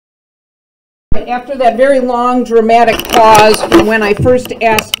After that very long, dramatic pause from when I first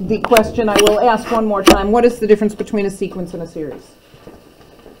asked the question, I will ask one more time. What is the difference between a sequence and a series?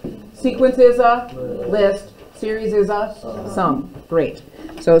 Sequence is a list. Series is a sum. Great.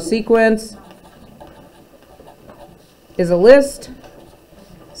 So sequence is a list.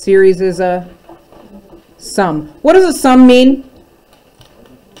 Series is a sum. What does a sum mean?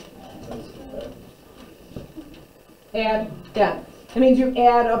 Add. It means you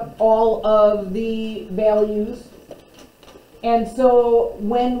add up all of the values. And so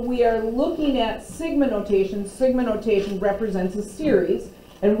when we are looking at sigma notation represents a series,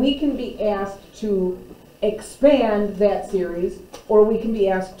 and we can be asked to expand that series, or we can be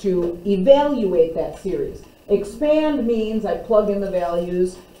asked to evaluate that series. Expand means I plug in the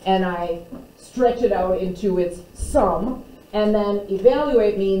values and I stretch it out into its sum, and then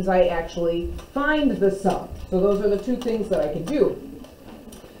evaluate means I actually find the sum. So those are the two things that I can do.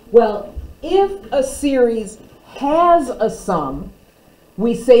 Well, if a series has a sum,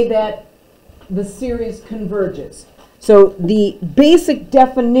 we say that the series converges. So the basic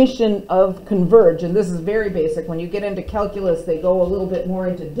definition of converge, and this is very basic, when you get into calculus they go a little bit more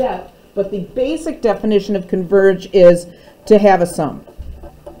into depth, but the basic definition of converge is to have a sum.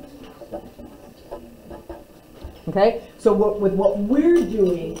 Okay, so with what we're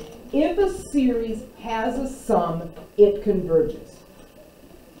doing, if a series has a sum, it converges.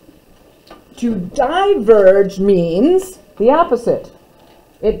 To diverge means the opposite.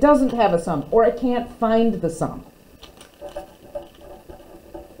 It doesn't have a sum, or it can't find the sum.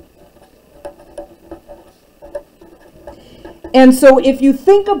 And so if you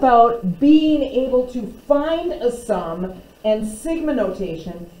think about being able to find a sum and sigma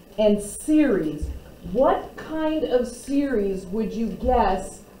notation and series, what kind of series would you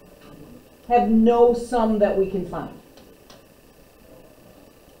guess have no sum that we can find?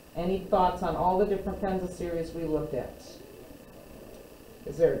 Any thoughts on all the different kinds of series we looked at?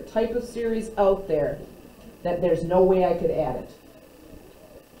 Is there a type of series out there that there's no way I could add it?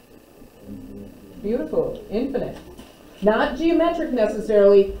 Beautiful, infinite. Not geometric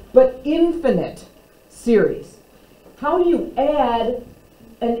necessarily, but infinite series. How do you add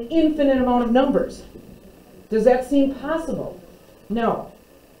an infinite amount of numbers? Does that seem possible? No.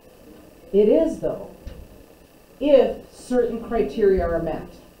 It is, though, if certain criteria are met.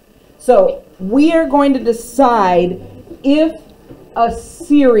 So we are going to decide if a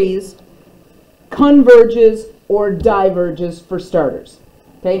series converges or diverges for starters.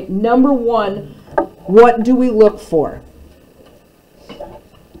 Okay, number one, what do we look for?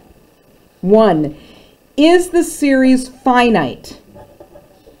 One, is the series finite?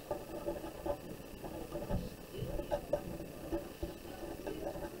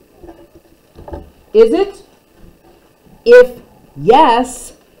 Is it? If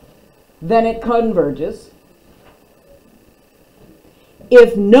yes, then it converges.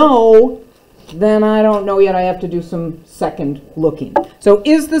 If no, then I don't know yet. I have to do some second looking. So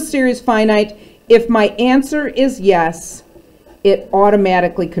is the series finite? If my answer is yes, it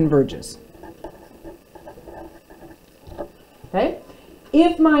automatically converges. Okay?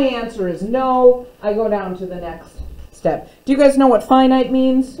 If my answer is no, I go down to the next step. Do you guys know what finite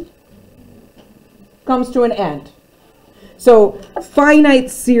means? Comes to an end. So finite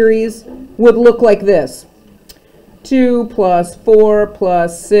series would look like this. 2 plus 4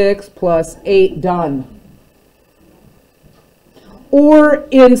 plus 6 plus 8, done. Or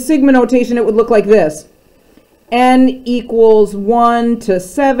in sigma notation, it would look like this. N equals 1 to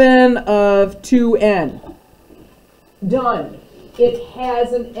 7 of 2n. Done. It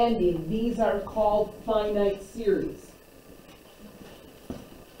has an ending. These are called finite series.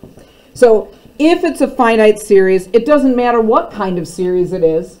 So if it's a finite series, it doesn't matter what kind of series it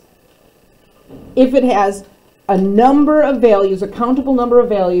is. If it has a number of values, a countable number of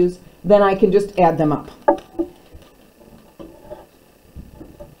values, then I can just add them up.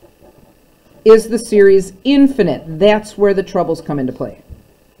 Is the series infinite? That's where the troubles come into play.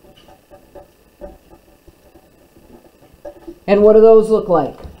 And what do those look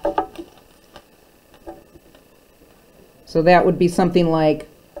like? So that would be something like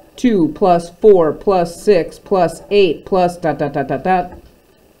 2 plus 4 plus 6 plus 8 plus ...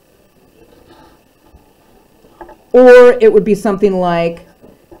 Or it would be something like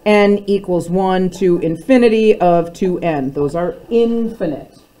n equals 1 to infinity of 2n. Those are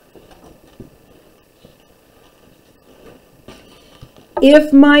infinite.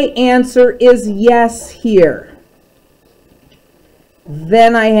 If my answer is yes here,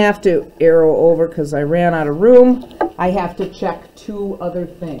 then I have to arrow over because I ran out of room. I have to check two other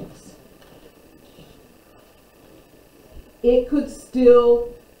things. It could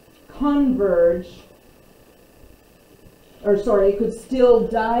still converge, or sorry, it could still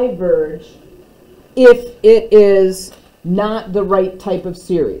diverge if it is not the right type of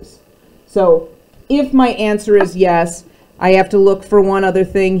series. So if my answer is yes, I have to look for one other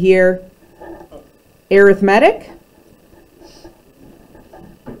thing here. Arithmetic.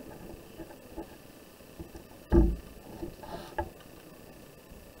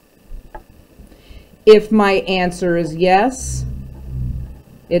 If my answer is yes,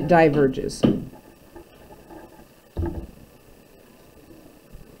 it diverges.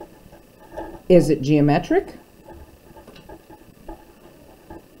 Is it geometric?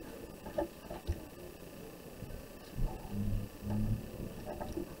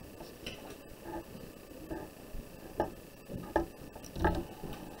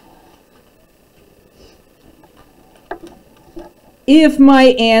 If my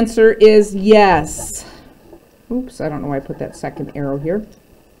answer is yes, oops, I don't know why I put that second arrow here.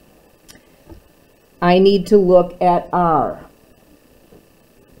 I need to look at R.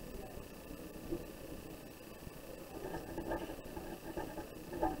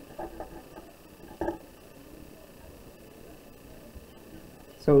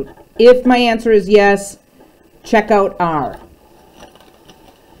 So if my answer is yes, check out R.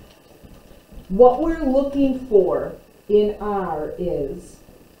 What we're looking for in R is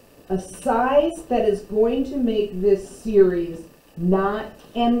a size that is going to make this series not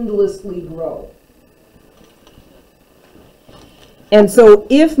endlessly grow. And so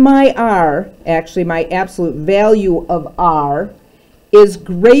if my R, actually my absolute value of R, is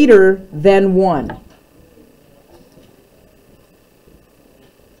greater than 1,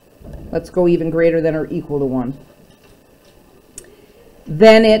 let's go even greater than or equal to 1,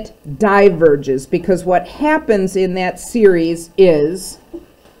 then it diverges, because what happens in that series is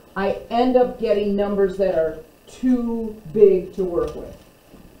I end up getting numbers that are too big to work with.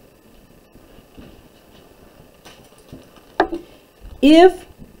 If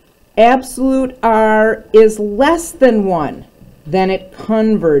absolute R is less than 1, then it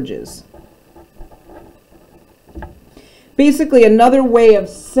converges. Basically, another way of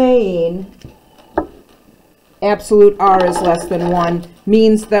saying absolute R is less than 1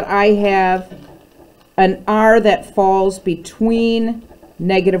 means that I have an R that falls between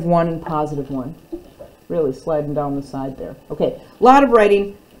 -1 and +1. Really sliding down the side there. Okay, a lot of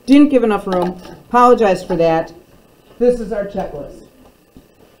writing, didn't give enough room, apologize for that. This is our checklist.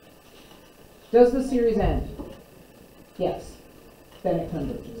 Does the series end? Yes, then it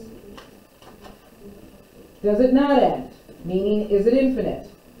converges. Does it not end? Meaning, is it infinite?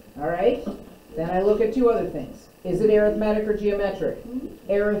 All right, then I look at two other things. Is it arithmetic or geometric?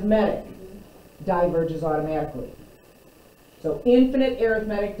 Arithmetic diverges automatically. So infinite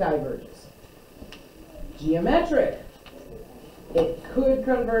arithmetic diverges. Geometric, it could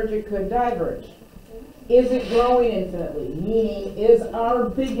converge, it could diverge. Is it growing infinitely? Meaning, is R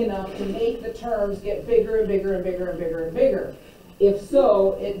big enough to make the terms get bigger and bigger and bigger and bigger and bigger? If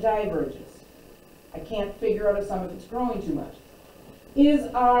so, it diverges. I can't figure out a sum if it's growing too much. Is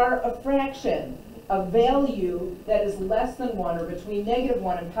R a fraction, a value that is less than 1 or between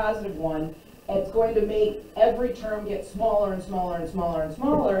 -1 and +1, and it's going to make every term get smaller and smaller and smaller and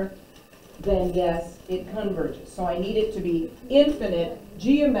smaller? Then yes, it converges. So I need it to be infinite,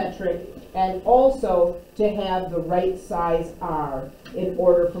 geometric, and also to have the right size R in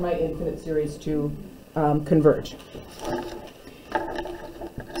order for my infinite series to converge.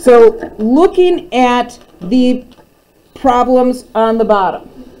 So looking at the problems on the bottom,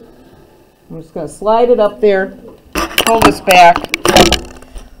 I'm just going to slide it up there, pull this back.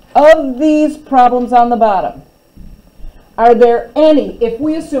 Of these problems on the bottom, are there any, if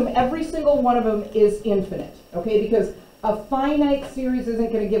we assume every single one of them is infinite, okay, because a finite series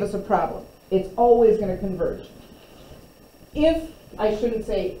isn't going to give us a problem. It's always going to converge. If, I shouldn't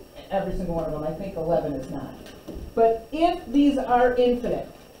say every single one of them, I think 11 is not. But if these are infinite,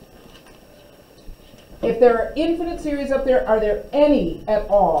 if there are infinite series up there, are there any at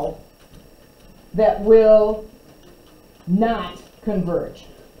all that will not converge?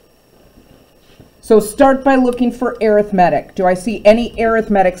 So start by looking for arithmetic. Do I see any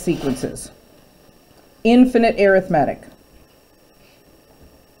arithmetic sequences? Infinite arithmetic.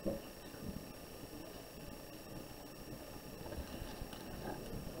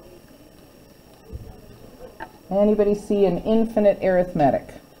 Anybody see an infinite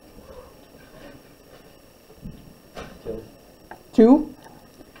arithmetic? 2. 2?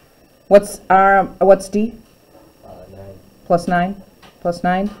 What's D? 9. Plus 9? Plus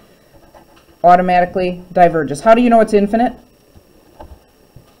 9? Automatically diverges. How do you know it's infinite?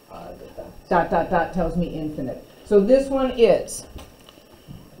 The dot. Dot, dot, dot tells me infinite. So this one is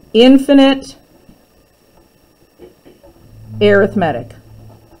infinite arithmetic.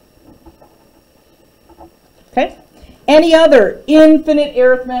 Okay? Any other infinite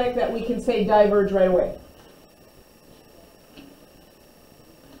arithmetic that we can say diverge right away?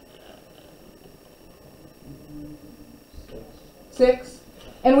 Six.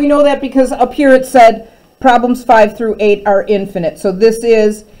 And we know that because up here it said problems 5 through 8 are infinite. So this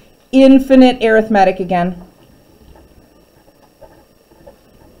is infinite arithmetic again.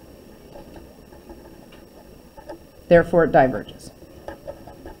 Therefore, it diverges.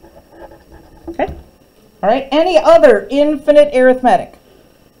 Okay? All right, any other infinite arithmetic?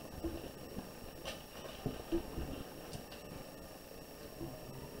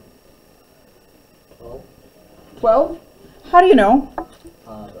 12? How do you know?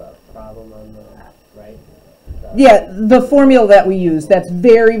 The problem on the right. Yeah, the formula that we use, that's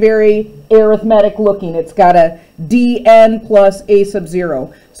very, very arithmetic looking. It's got a dn plus a sub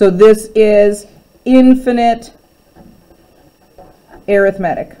 0. So this is infinite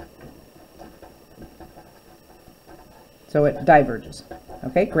arithmetic. So it diverges.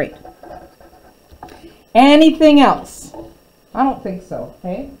 Okay, great. Anything else? I don't think so,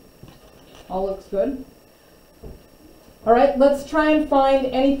 okay? All looks good. All right, let's try and find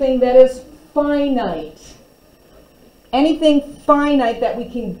anything that is finite. Anything finite that we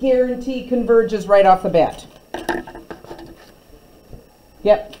can guarantee converges right off the bat.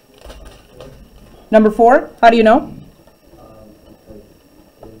 Yep. Number 4, how do you know?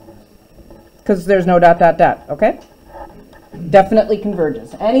 Because there's no dot, dot, dot, okay? Definitely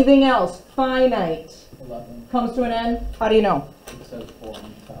converges. Anything else finite 11. comes to an end, how do you know? It says 4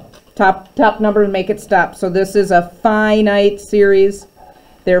 on the top. Top number and make it stop. So this is a finite series,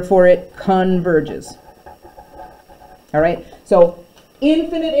 therefore it converges. All right, so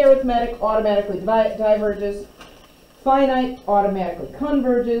infinite arithmetic automatically diverges, finite automatically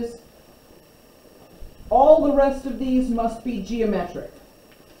converges. All the rest of these must be geometric.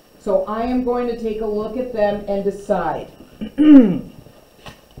 So I am going to take a look at them and decide.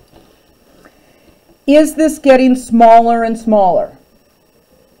 Is this getting smaller and smaller?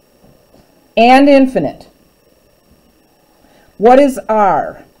 And infinite. What is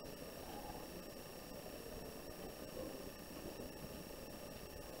R?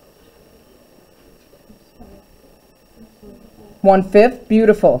 One-fifth,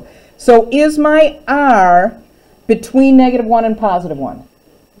 beautiful. So is my R between -1 and +1?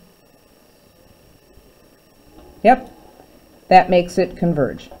 Yep, that makes it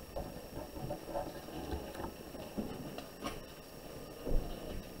converge.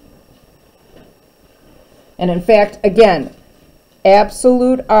 And in fact, again,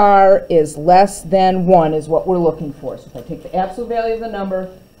 absolute R is less than 1 is what we're looking for. So if I take the absolute value of the number,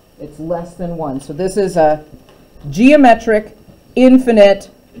 it's less than 1. So this is a geometric, infinite,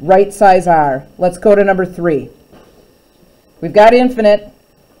 right size R. Let's go to number 3. We've got infinite.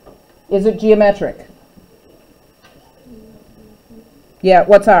 Is it geometric? Yeah,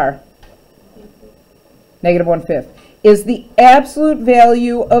 what's R? -1/5. Is the absolute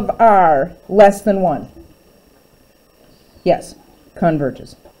value of R less than 1? Yes,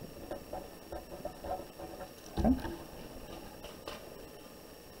 converges. Okay.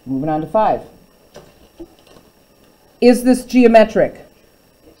 Moving on to 5. Is this geometric?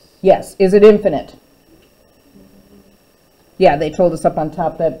 Yes. Is it infinite? Yeah, they told us up on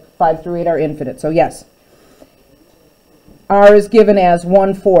top that 5 through 8 are infinite, so yes. R is given as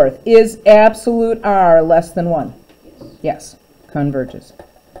 1/4. Is absolute R less than 1? Yes, converges.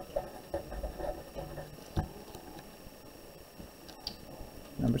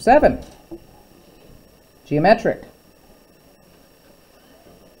 Number 7, geometric.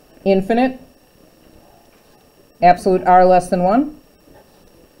 Infinite. Absolute R less than 1?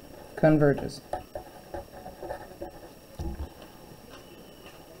 Converges.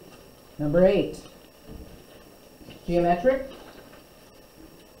 Number 8, geometric.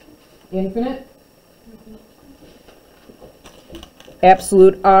 Infinite.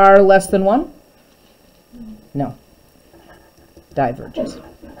 Absolute R less than 1? No. Diverges.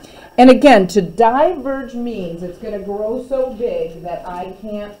 And again, to diverge means it's going to grow so big that I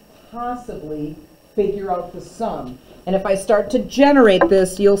can't possibly figure out the sum. And if I start to generate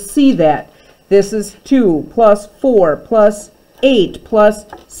this, you'll see that. This is 2 plus 4 plus 8 plus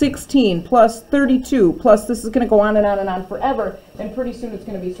 16 plus 32 plus this is going to go on and on and on forever. And pretty soon it's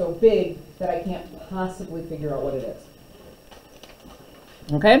going to be so big that I can't possibly figure out what it is.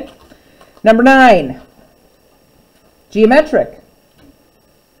 Okay? Number 9, geometric.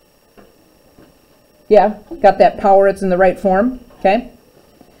 Yeah, got that power, it's in the right form, okay?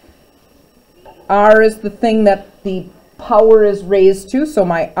 R is the thing that the power is raised to, so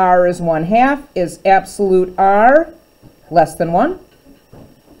my r is 1/2, is absolute r less than 1?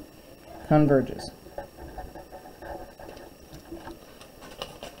 Converges.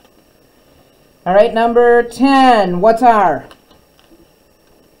 All right, number 10, what's r?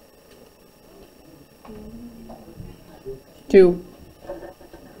 2.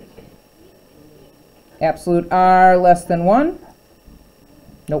 Absolute r less than 1?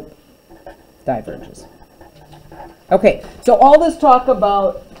 Nope. Diverges. Okay, so all this talk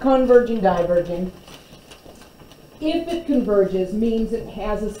about converging, diverging, if it converges means it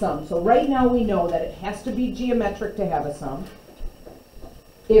has a sum. So right now we know that it has to be geometric to have a sum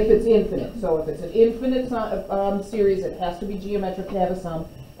if it's infinite. So if it's an infinite series, it has to be geometric to have a sum,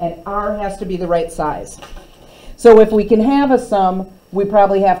 and r has to be the right size. So if we can have a sum, we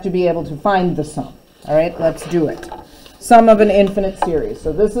probably have to be able to find the sum. All right, let's do it. Sum of an infinite series.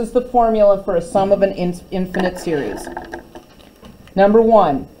 So this is the formula for a sum of an infinite series. Number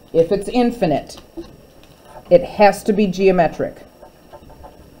 1, if it's infinite, it has to be geometric.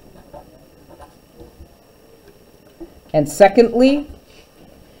 And secondly,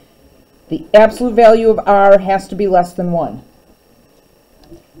 the absolute value of r has to be less than 1.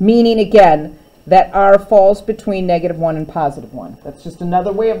 Meaning, again, that r falls between -1 and +1. That's just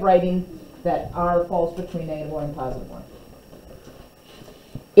another way of writing that r falls between -1 and +1.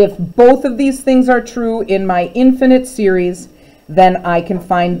 If both of these things are true in my infinite series, then I can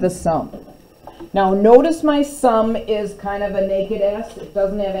find the sum. Now notice my sum is kind of a naked S. It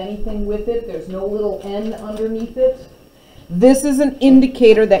doesn't have anything with it. There's no little n underneath it. This is an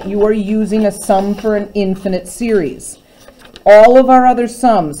indicator that you are using a sum for an infinite series. All of our other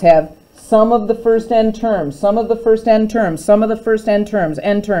sums have sum of the first n terms, sum of the first n terms, sum of the first n terms,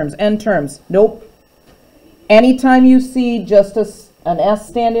 n terms, n terms. Nope. Anytime you see just an S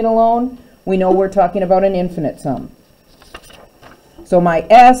standing alone, we know we're talking about an infinite sum. So my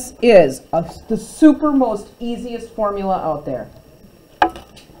S is the super most easiest formula out there.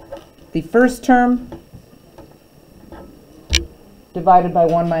 The first term divided by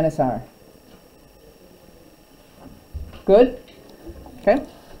 1 minus r. Good? Okay.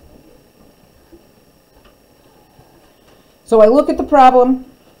 So I look at the problem.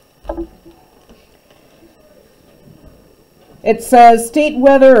 It says, state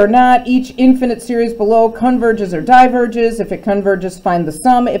whether or not each infinite series below converges or diverges. If it converges, find the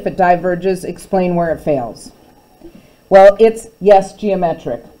sum. If it diverges, explain where it fails. Well, it's yes,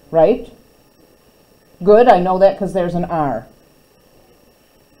 geometric, right? Good, I know that because there's an r.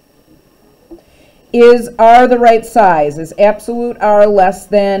 Is r the right size? Is absolute r less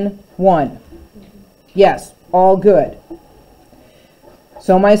than 1? Yes, all good.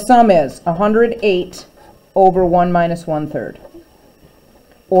 So my sum is 108 over 1 minus 1/3,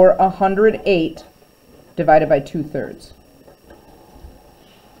 or 108 divided by 2/3.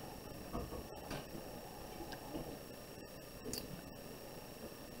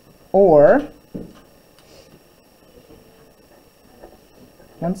 Or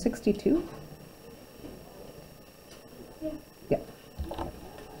 162? Yeah.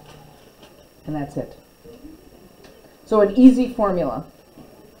 And that's it. So an easy formula.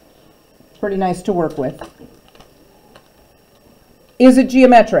 Pretty nice to work with. Is it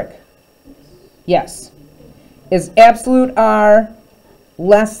geometric? Yes. Is absolute r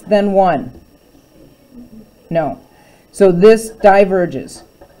less than 1? No. So this diverges.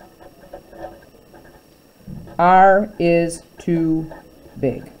 R is too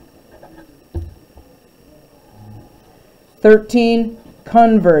big. 13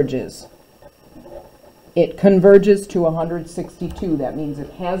 converges. It converges to 162. That means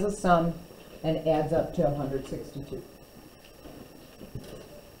it has a sum and adds up to 162.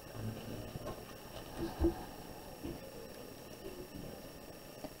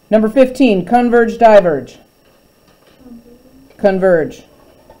 Number 15, converge, diverge. Converge.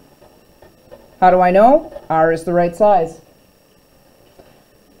 How do I know? R is the right size.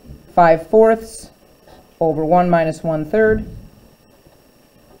 5/4 over 1 minus 1/3.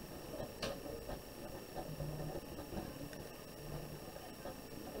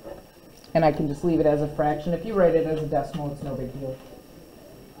 And I can just leave it as a fraction. If you write it as a decimal, it's no big deal.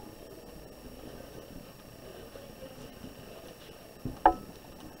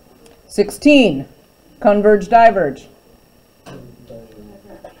 (16) Converge, diverge.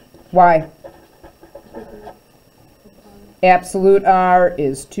 Why? Absolute R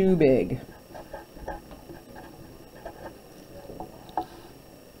is too big.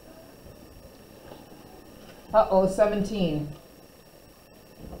 Uh-oh, 17.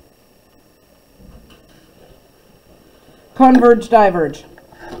 Converge, diverge.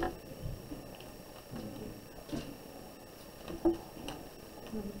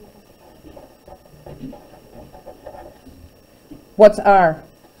 What's R?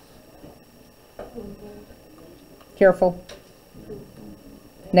 Careful.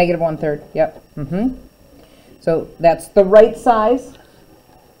 Negative 1/3. Yep. So that's the right size.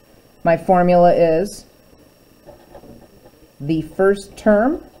 My formula is the first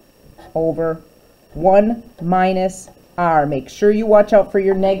term over 1 minus R. Make sure you watch out for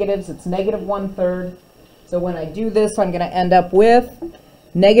your negatives. It's negative 1/3. So when I do this, I'm going to end up with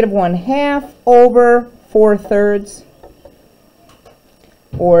negative 1/2 over 4/3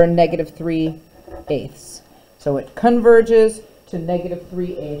 or negative 3/8. So it converges to negative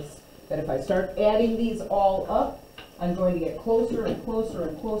 3/8. That if I start adding these all up, I'm going to get closer and closer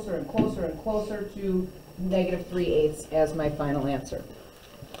and closer and closer and closer to negative 3/8 as my final answer.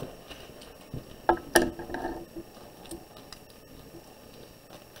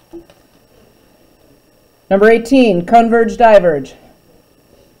 Number 18, converge, diverge.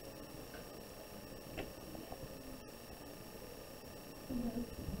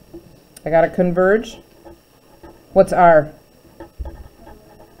 I got to converge. What's R?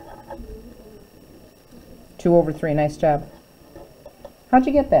 2 over 3. Nice job. How'd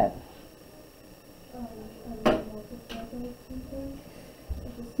you get that?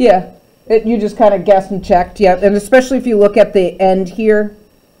 Yeah, you just kind of guessed and checked. Yeah, and especially if you look at the end here,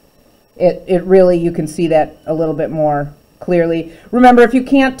 it really, you can see that a little bit more clearly. Remember, if you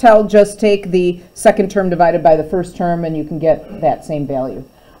can't tell, just take the second term divided by the first term and you can get that same value.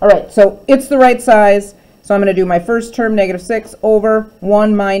 All right, so it's the right size. So I'm going to do my first term, negative 6 over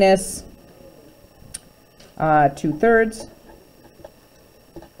 1 minus 2/3.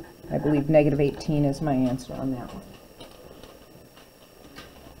 I believe negative 18 is my answer on that one.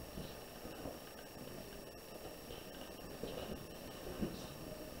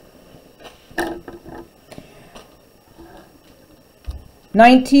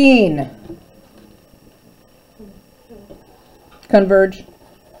 $19. Converge.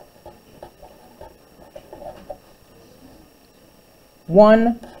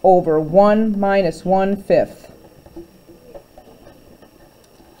 1 over 1 minus 1/5.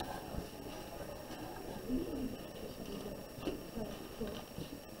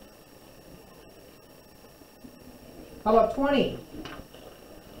 How about 20?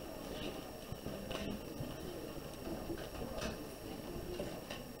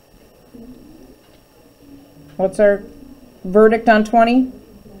 What's our verdict on 20?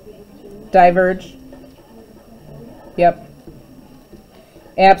 Diverge. Yep.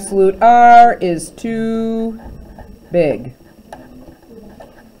 Absolute R is too big.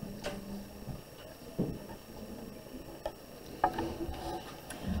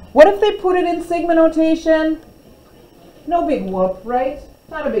 What if they put it in sigma notation? No big whoop, right?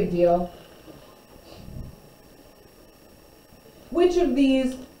 Not a big deal. Which of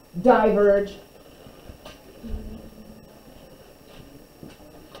these diverge?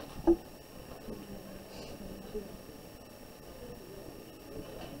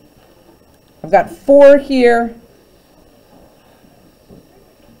 I've got 4 here.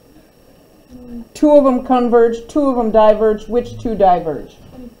 2 of them converge, 2 of them diverge. Which 2 diverge?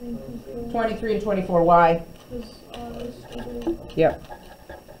 23 and 24. Why? Yep.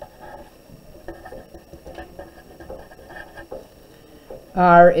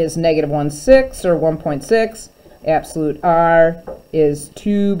 R is negative 1/6 or 1.6. Absolute R is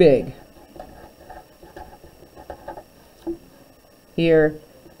too big. Here,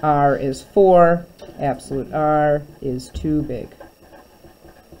 R is 4. Absolute R is too big.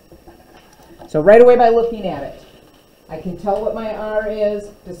 So right away by looking at it, I can tell what my R is,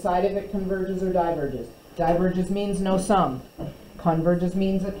 decide if it converges or diverges. Diverges means no sum. Converges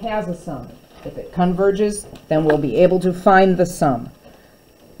means it has a sum. If it converges, then we'll be able to find the sum.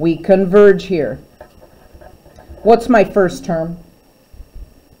 We converge here. What's my first term?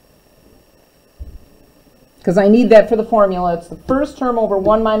 Because I need that for the formula. It's the first term over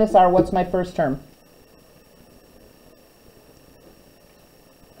 1 minus R. What's my first term?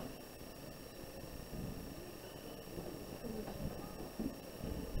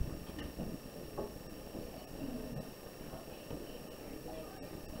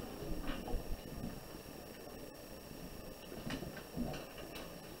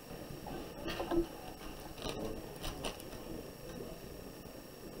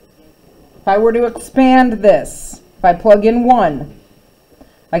 If I were to expand this, if I plug in 1,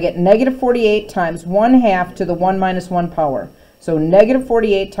 I get negative 48 times 1/2 to the 1 minus 1 power. So negative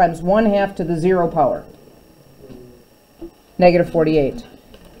 48 times 1/2 to the 0 power. Negative 48.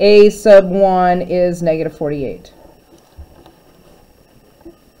 A sub 1 is negative 48.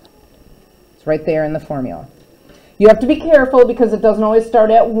 It's right there in the formula. You have to be careful because it doesn't always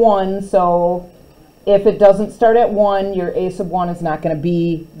start at 1, so If it doesn't start at 1, your a sub 1 is not going to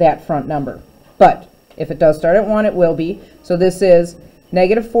be that front number. But if it does start at 1, it will be. So this is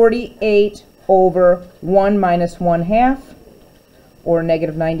negative 48 over 1 minus 1/2, or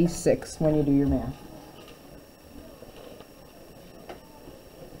negative 96 when you do your math.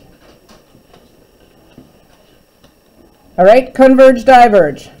 All right, converge,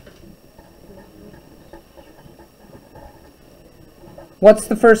 diverge. What's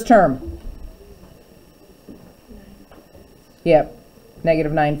the first term? Yep,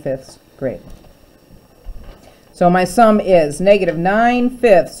 negative 9/5. Great. So my sum is negative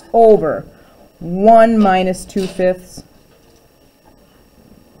 9/5 over 1 minus 2/5,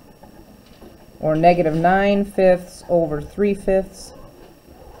 or negative 9/5 over 3/5,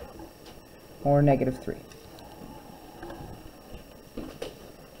 or negative 3.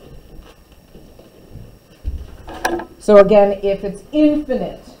 So again, if it's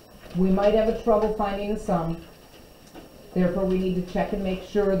infinite, we might have a trouble finding the sum. Therefore, we need to check and make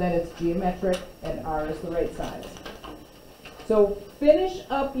sure that it's geometric and R is the right size. So finish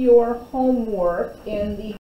up your homework in the